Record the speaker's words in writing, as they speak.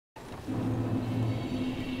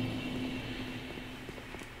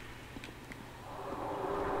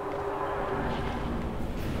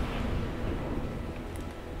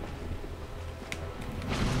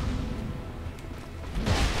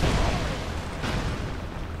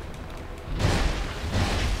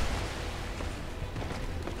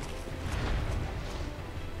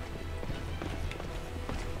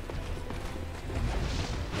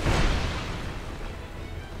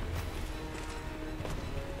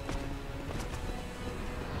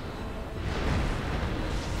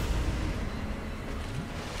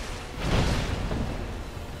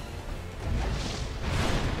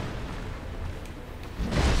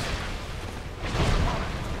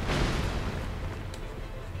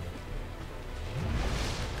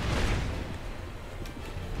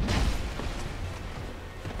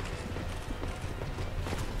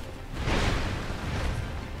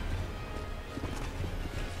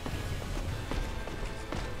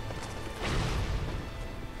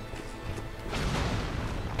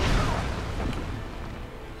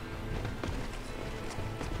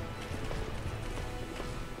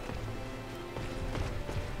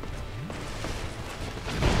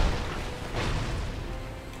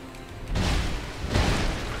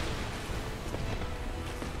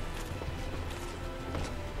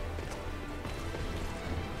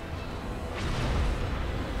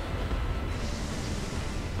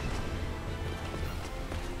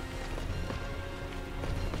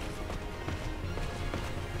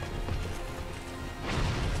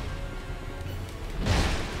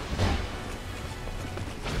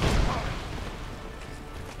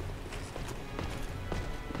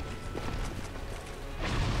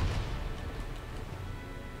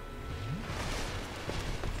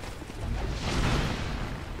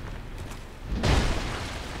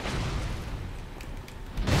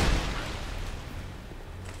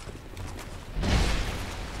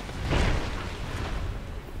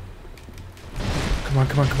Come on,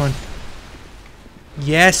 come on, come on.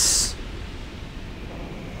 Yes!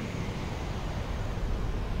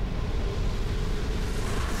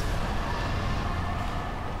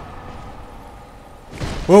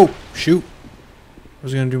 Whoa! Shoot! I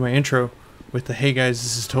was gonna do my intro with the "Hey guys,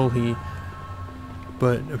 this is Tolhi,"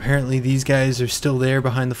 but apparently these guys are still there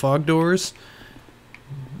behind the fog doors.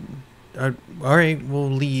 Alright, we'll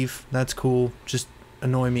leave. That's cool. Just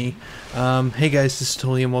annoy me. Hey guys, this is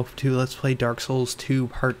Tolhi and welcome to Let's Play Dark Souls 2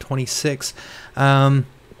 Part 26.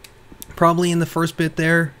 Probably in the first bit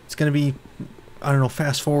there, it's gonna be, I don't know,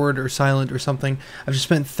 fast forward or silent or something. I've just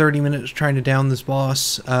spent 30 minutes trying to down this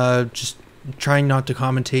boss, just trying not to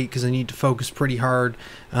commentate because I need to focus pretty hard,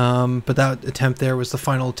 but that attempt there was the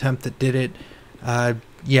final attempt that did it.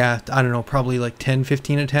 Yeah, I don't know, probably like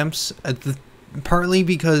 10-15 attempts, partly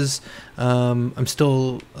because I'm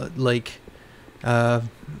still a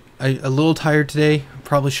little tired today.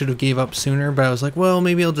 Probably should have gave up sooner, but I was like, well,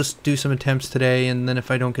 maybe I'll just do some attempts today, and then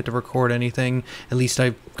if I don't get to record anything, at least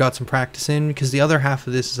I've got some practice in, because the other half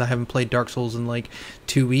of this is I haven't played Dark Souls in like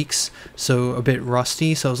 2 weeks, so a bit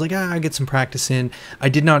rusty, so I was like, I get some practice in. I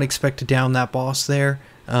did not expect to down that boss there.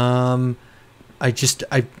 When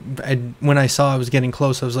I saw I was getting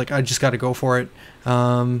close, I was like, I just got to go for it.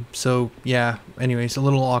 So yeah, anyways, a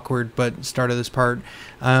little awkward, but start of this part.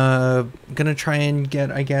 Gonna try and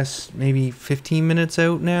get, I guess, maybe 15 minutes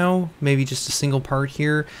out now, maybe just a single part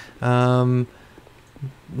here.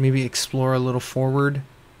 Maybe explore a little forward.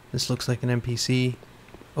 This looks like an NPC.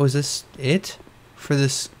 Oh, is this it for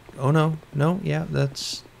this? Oh no, yeah,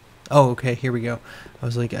 that's... Oh, okay, here we go. I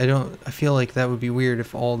was like, I feel like that would be weird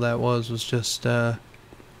if all that was just, if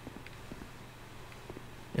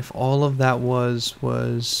all of that was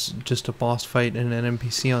just a boss fight and an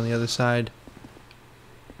NPC on the other side.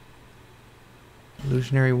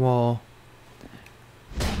 Illusionary wall.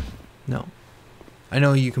 No. I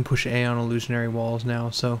know you can push A on illusionary walls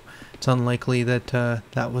now, so it's unlikely that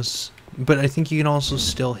that was... But I think you can also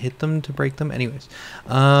still hit them to break them. Anyways.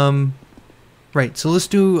 Right, so let's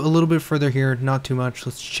do a little bit further here, not too much.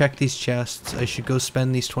 Let's check these chests. I should go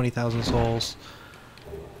spend these 20,000 souls.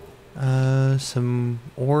 Some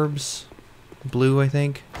orbs. Blue, I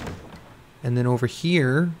think. And then over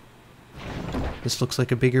here, this looks like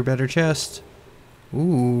a bigger, better chest.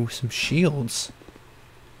 Ooh, some shields.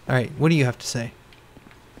 Alright, what do you have to say?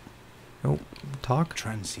 Oh, talk?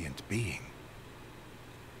 Transient being.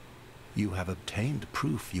 You have obtained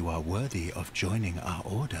proof you are worthy of joining our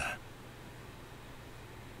order.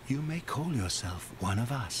 You may call yourself one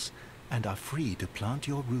of us, and are free to plant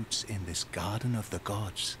your roots in this garden of the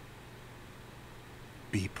gods.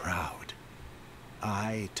 Be proud.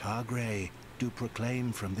 I, Targray, do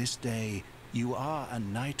proclaim from this day you are a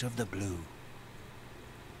Knight of the Blue.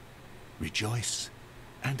 Rejoice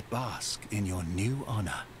and bask in your new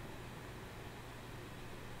honor.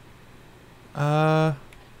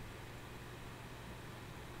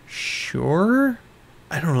 Sure?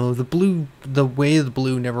 I don't know, the way of the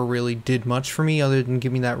blue never really did much for me other than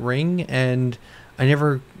give me that ring, and I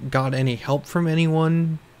never got any help from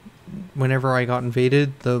anyone whenever I got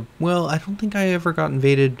invaded. Well, I don't think I ever got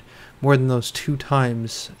invaded more than those 2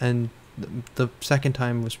 times, and the second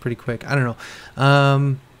time was pretty quick. I don't know.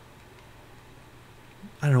 I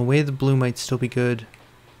don't know, way of the blue might still be good.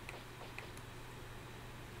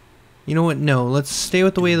 You know what? No, let's stay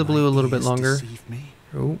with the way of the blue a little bit longer.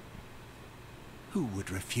 Oh. Who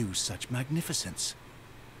would refuse such magnificence?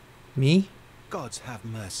 Me? Gods have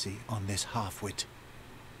mercy on this half-wit.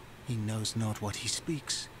 He knows not what he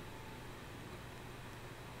speaks.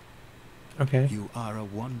 Okay. You are a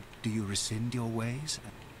one. Do you rescind your ways?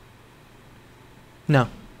 No.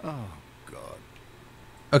 Oh, God.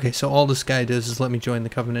 Okay, so all this guy does is let me join the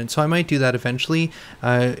Covenant. So I might do that eventually.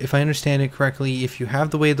 If I understand it correctly, if you have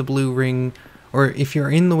the way of the blue ring... Or if you're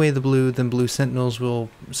in the way of the blue, then blue sentinels will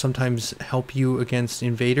sometimes help you against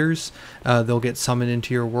invaders. They'll get summoned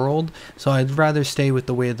into your world. So I'd rather stay with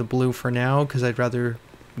the way of the blue for now, because I'd rather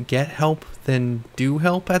get help than do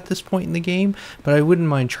help at this point in the game. But I wouldn't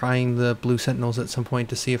mind trying the blue sentinels at some point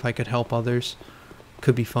to see if I could help others.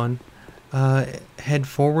 Could be fun. Head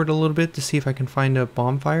forward a little bit to see if I can find a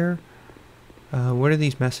bonfire. What are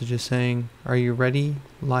these messages saying? Are you ready?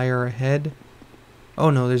 Liar ahead.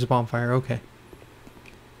 Oh no, there's a bonfire. Okay.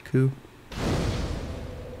 Cool.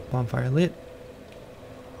 Bonfire lit.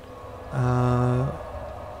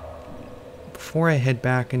 Before I head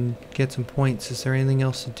back and get some points, is there anything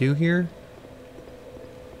else to do here?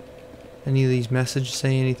 Any of these messages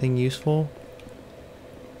say anything useful?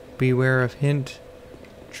 Beware of hint.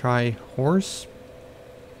 Try horse.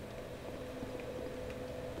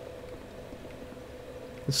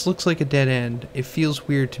 This looks like a dead end. It feels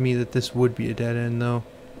weird to me that this would be a dead end, though.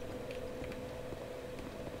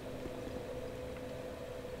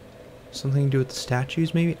 Something to do with the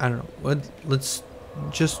statues, maybe? I don't know. Let's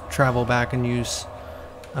just travel back and use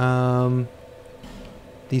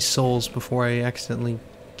these souls before I accidentally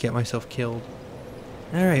get myself killed.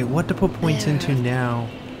 Alright, what to put points into now?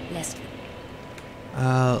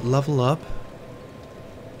 Level up.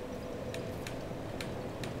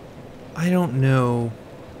 I don't know.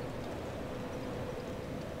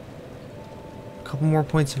 A couple more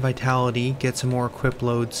points of vitality, get some more equip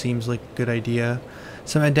load seems like a good idea.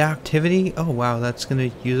 Some adaptivity. Oh wow, that's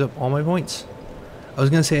gonna use up all my points. I was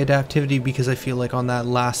gonna say adaptivity because I feel like on that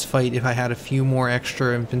last fight, if I had a few more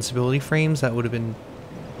extra invincibility frames, that would have been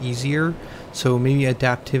easier. So maybe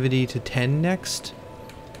adaptivity to 10 next.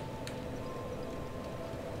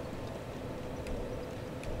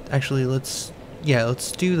 Actually, let's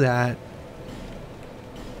do that.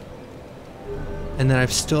 And then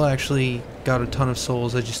I've still actually got a ton of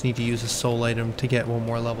souls. I just need to use a soul item to get one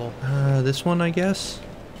more level. This one, I guess?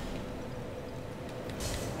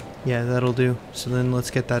 Yeah, that'll do. So then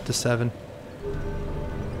let's get that to 7.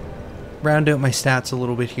 Round out my stats a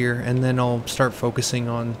little bit here, and then I'll start focusing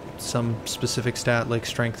on some specific stat like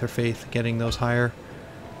strength or faith, getting those higher.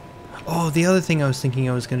 Oh, the other thing I was thinking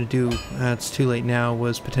I was going to do, it's too late now,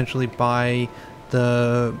 was potentially buy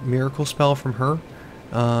the miracle spell from her.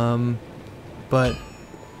 But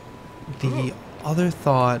the other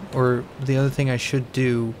thought, or the other thing I should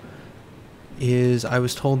do, is I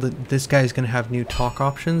was told that this guy's going to have new talk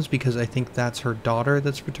options because I think that's her daughter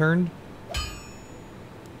that's returned.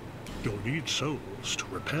 You'll need souls to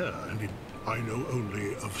repair, and I know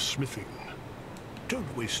only of smithing.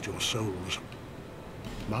 Don't waste your souls.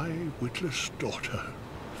 My witless daughter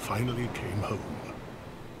finally came home.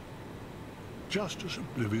 Just as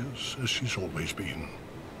oblivious as she's always been.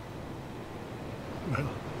 Well,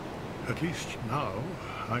 at least now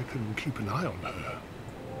I can keep an eye on her.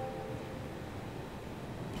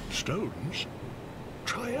 Stones?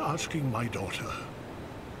 Try asking my daughter.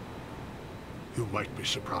 You might be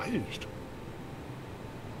surprised.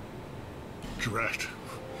 Drat.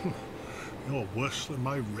 You're worse than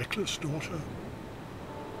my reckless daughter.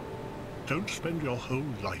 Don't spend your whole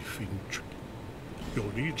life in...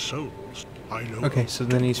 You'll need souls. I know. Okay, so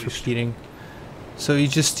then he's repeating. So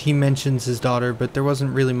he mentions his daughter, but there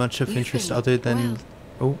wasn't really much of interest other than...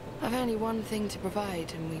 Well, I've only one thing to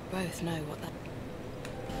provide, and we both know what that...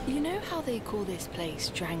 You know how they call this place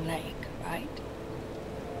Drang Lake, right?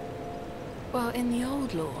 Well, in the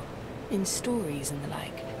old lore, in stories and the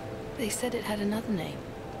like, they said it had another name.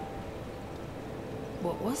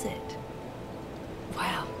 What was it?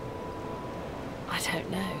 Well, I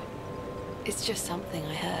don't know. It's just something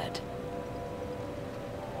I heard.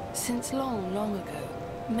 Since long, long ago,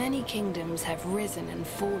 many kingdoms have risen and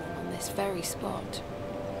fallen on this very spot.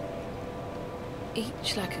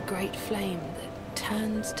 Each like a great flame that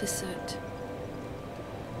turns to soot.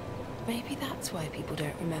 Maybe that's why people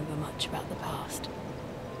don't remember much about the past.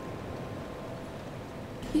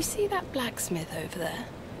 You see that blacksmith over there?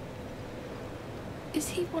 Is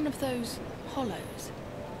he one of those hollows?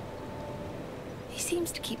 He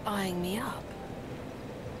seems to keep eyeing me up.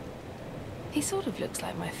 He sort of looks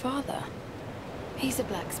like my father. He's a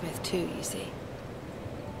blacksmith too, you see.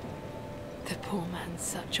 The poor man's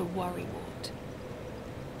such a worrywart.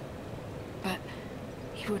 But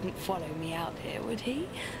he wouldn't follow me out here, would he?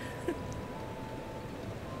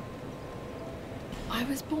 I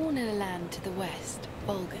was born in a land to the west,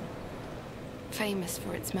 Volgan, famous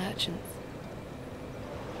for its merchants.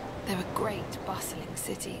 They were great, bustling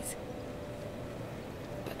cities.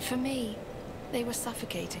 But for me, they were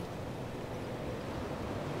suffocating.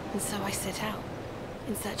 And so I set out,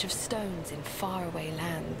 in search of stones in faraway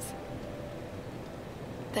lands.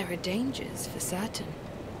 There are dangers, for certain,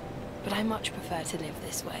 but I much prefer to live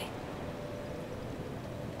this way.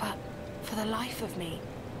 But for the life of me,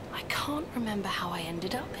 I can't remember how I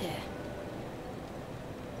ended up here.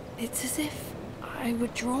 It's as if I were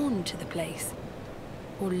drawn to the place,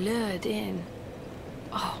 or lured in.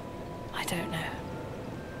 Oh, I don't know.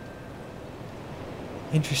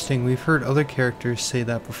 Interesting, we've heard other characters say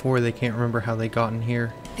that before. They can't remember how they got in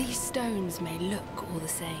here. These stones may look all the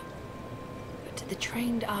same, but to the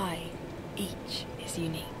trained eye, each is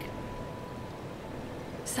unique.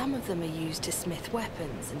 Some of them are used to smith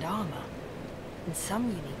weapons and armor, and some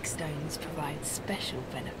unique stones provide special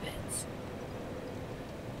benefits.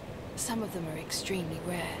 Some of them are extremely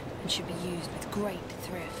rare and should be used with great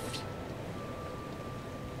thrift.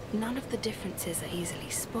 None of the differences are easily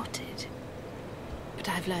spotted, but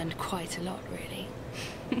I've learned quite a lot, really.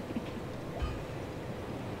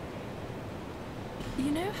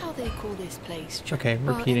 You know how they call this place? Okay,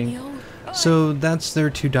 Well, in repeating. the old- So that's their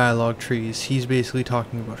two dialogue trees. He's basically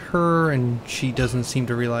talking about her, and she doesn't seem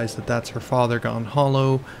to realize that that's her father gone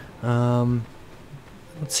hollow.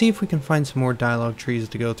 Let's see if we can find some more dialogue trees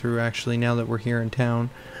to go through, actually, now that we're here in town.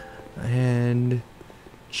 And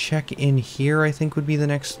check in here, I think, would be the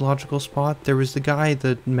next logical spot. There was the guy,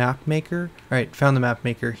 the map maker. Alright, found the map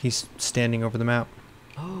maker. He's standing over the map.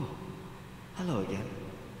 Oh, hello again.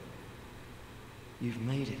 You've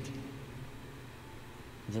made it.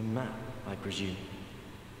 The map, I presume.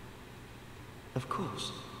 Of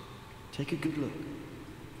course. Take a good look.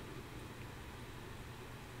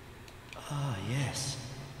 Ah, yes.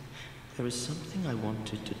 There is something I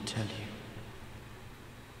wanted to tell you.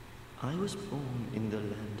 I was born in the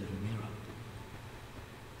land of Mira.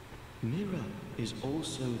 Mira is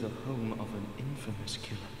also the home of an infamous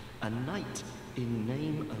killer, a knight in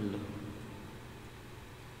name alone.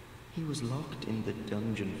 He was locked in the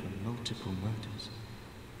dungeon for multiple murders,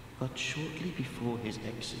 but shortly before his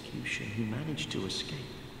execution, he managed to escape.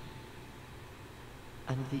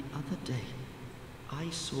 And the other day, I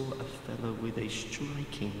saw a fellow with a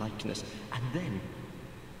striking likeness, and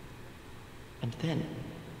then,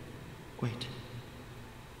 wait.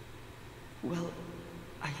 Well,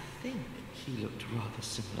 I think he looked rather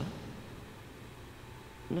similar.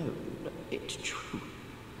 No, it's true.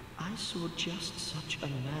 I saw just such a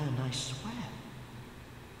man, I swear.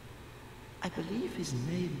 I believe his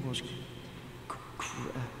name was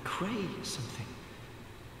Cray something.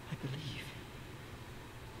 I believe.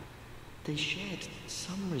 They shared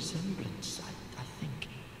some resemblance, I think.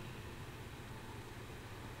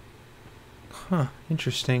 Huh,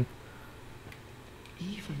 interesting.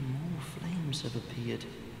 Even more flames have appeared.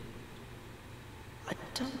 I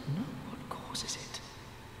don't know what causes it.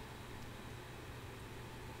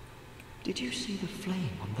 Did you see the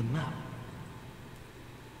flame on the map?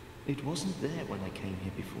 It wasn't there when I came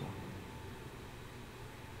here before.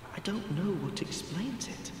 I don't know what explains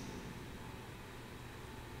it.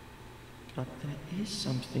 But there is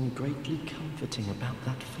something greatly comforting about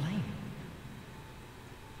that flame.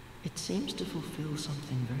 It seems to fulfill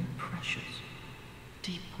something very precious,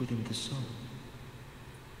 deep within the soul.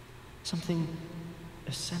 Something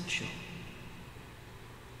essential.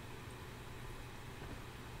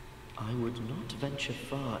 I would not venture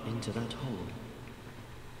far into that hole.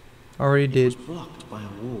 Already It did. was blocked by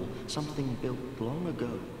a wall, something built long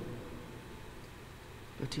ago.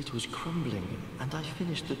 But it was crumbling, and I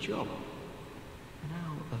finished the job.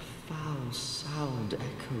 Now a foul sound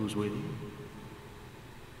echoes within.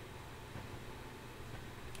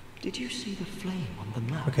 Did you see the flame on the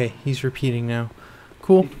map? Okay, he's repeating now.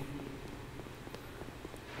 Cool.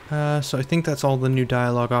 So I think that's all the new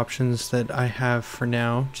dialogue options that I have for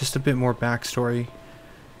now. Just a bit more backstory.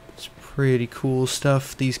 It's pretty cool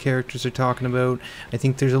stuff these characters are talking about. I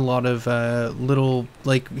think there's a lot of little,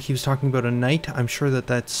 like he was talking about a knight. I'm sure that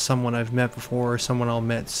that's someone I've met before or someone I'll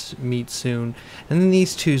meet soon. And then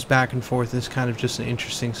these two's back and forth is kind of just an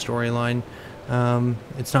interesting storyline.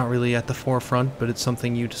 It's not really at the forefront, but it's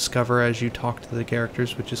something you discover as you talk to the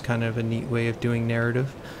characters, which is kind of a neat way of doing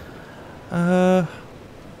narrative.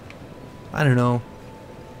 I don't know.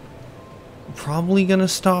 Probably gonna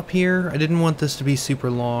stop here. I didn't want this to be super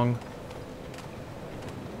long.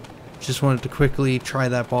 Just wanted to quickly try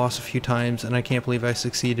that boss a few times, and I can't believe I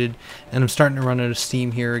succeeded. And I'm starting to run out of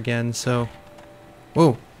steam here again, so...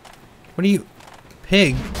 Whoa! What are you...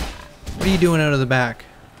 Pig! What are you doing out of the back?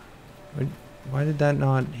 Why did that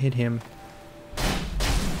not hit him?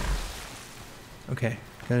 Okay,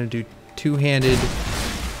 gonna do two-handed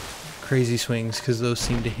crazy swings, because those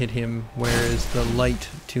seem to hit him, whereas the light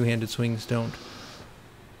two-handed swings don't.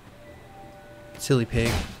 Silly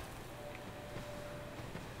pig.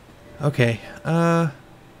 Okay,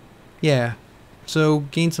 yeah. So,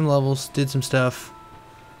 gained some levels, did some stuff.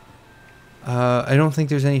 I don't think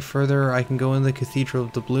there's any further I can go in the Cathedral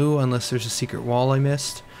of the Blue, unless there's a secret wall I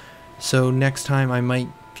missed. So next time I might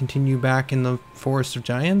continue back in the Forest of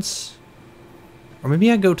Giants? Or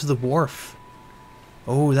maybe I go to the wharf.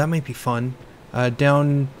 Oh, that might be fun.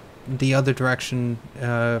 Down the other direction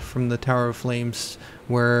from the Tower of Flames,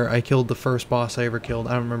 where I killed the first boss I ever killed.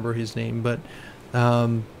 I don't remember his name, but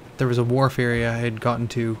there was a wharf area I had gotten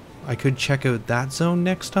to. I could check out that zone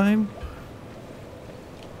next time.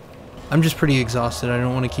 I'm just pretty exhausted. I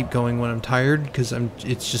don't want to keep going when I'm tired, because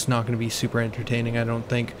it's just not going to be super entertaining, I don't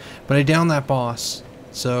think. But I downed that boss,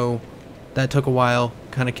 so that took a while.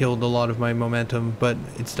 Kind of killed a lot of my momentum, but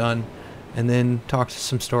it's done. And then talk to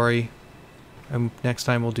some story. And next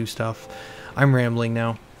time we'll do stuff. I'm rambling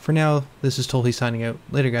now. For now, this is Tolhi signing out.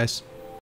 Later, guys.